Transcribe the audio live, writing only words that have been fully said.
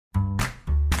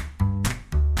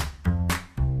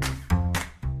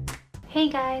Hey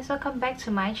guys, welcome back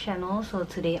to my channel. So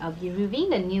today I'll be reviewing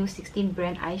the new 16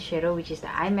 brand eyeshadow, which is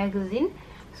the Eye Magazine.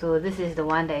 So this is the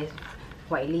one that is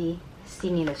widely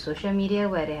seen in the social media,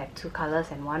 where they have two colors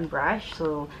and one brush.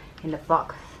 So in the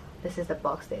box, this is the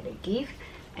box that they give,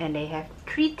 and they have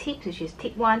 3 tips, which is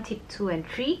tip 1, tip 2 and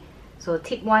 3. So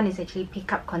tip 1 is actually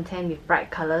pick up content with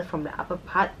bright colors from the upper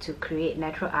part to create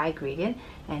natural eye gradient,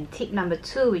 and tip number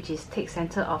 2, which is take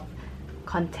center of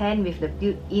content with the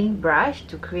built-in brush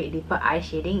to create deeper eye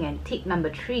shading, and tip number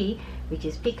 3, which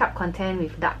is pick up content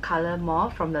with dark color more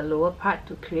from the lower part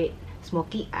to create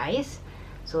smoky eyes.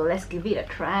 So let's give it a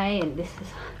try, and this is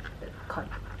the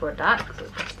product, so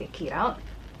let's take it out.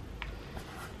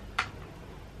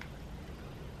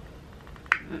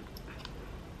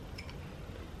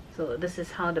 So this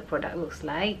is how the product looks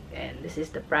like, and this is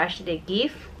the brush they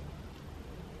give.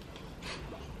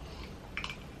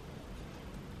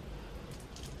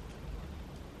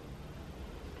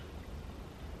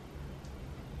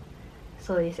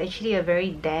 So it's actually a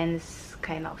very dense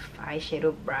kind of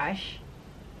eyeshadow brush.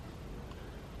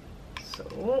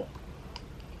 So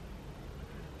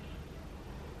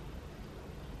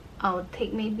I'll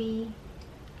take maybe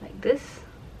like this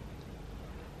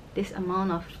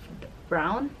amount of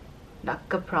brown,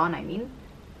 darker brown I mean,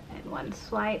 and one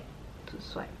swipe, two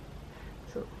swipe.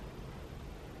 So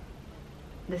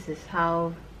this is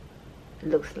how it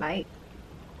looks like.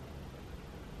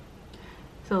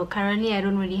 So currently I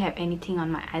don't really have anything on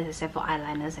my eyes except for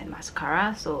eyeliners and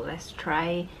mascara, so let's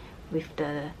try with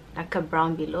the darker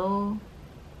brown below.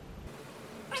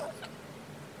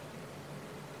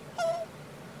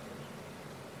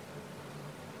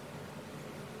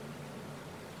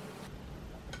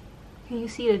 Can you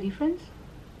see the difference?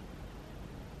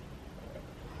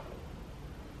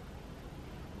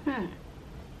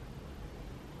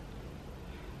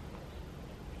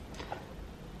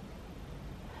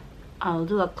 I'll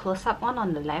do a close-up one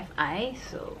on the left eye.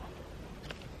 So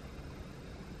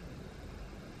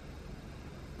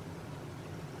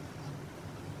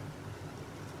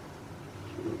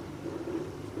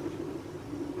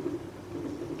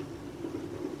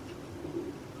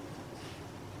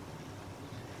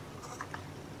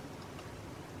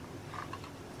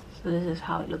this is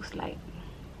how it looks like.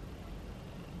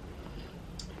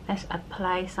 Let's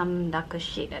apply some darker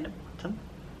shade at the bottom.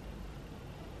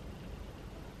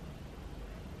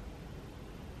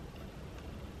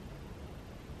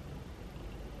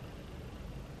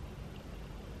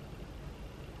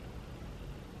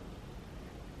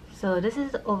 So this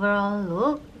is the overall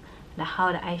look,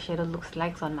 how the eyeshadow looks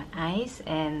like on my eyes,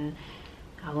 and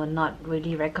I will not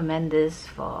really recommend this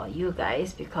for you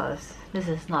guys because this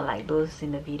is not like those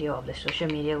in the video of the social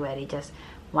media where they just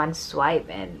one swipe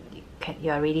and you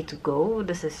are ready to go.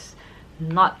 This is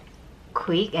not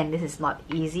quick, and this is not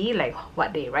easy like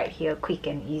what they write here, quick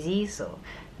and easy. So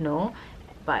no,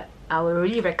 but I would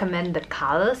really recommend the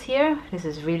colors here. This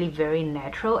is really very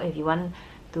natural. If you want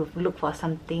to look for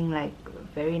something like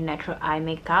very natural eye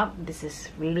makeup, this is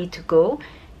really to go.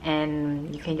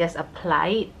 And you can just apply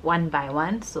it one by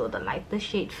one, so the lighter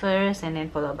shade first and then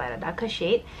followed by the darker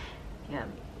shade.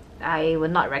 I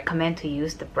would not recommend to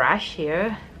use the brush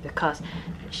here because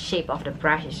the shape of the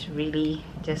brush is really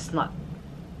just not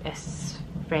as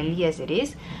friendly as it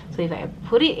is. So if I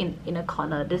put it in a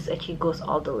corner, this actually goes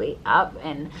all the way up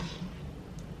and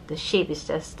the shape is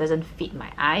just doesn't fit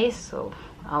my eyes, so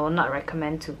I will not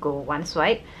recommend to go one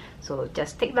swipe. So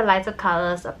just take the lighter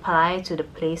colors, apply to the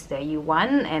place that you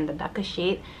want, and the darker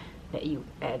shade that you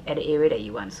at the area that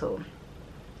you want. So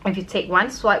if you take one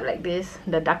swipe like this,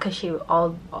 the darker shade will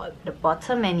all at the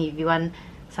bottom, and if you want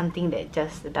something that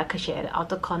just the darker shade at the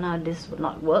outer corner, this would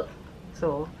not work.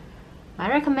 So my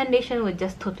recommendation would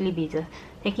just totally be just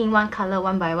taking one color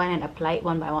one by one and apply it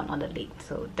one by one on the lid.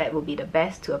 So that would be the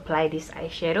best to apply this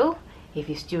eyeshadow if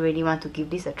you still really want to give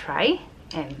this a try.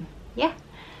 And yeah,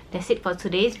 that's it for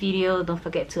today's video. Don't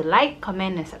forget to like,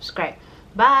 comment and subscribe.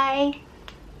 Bye!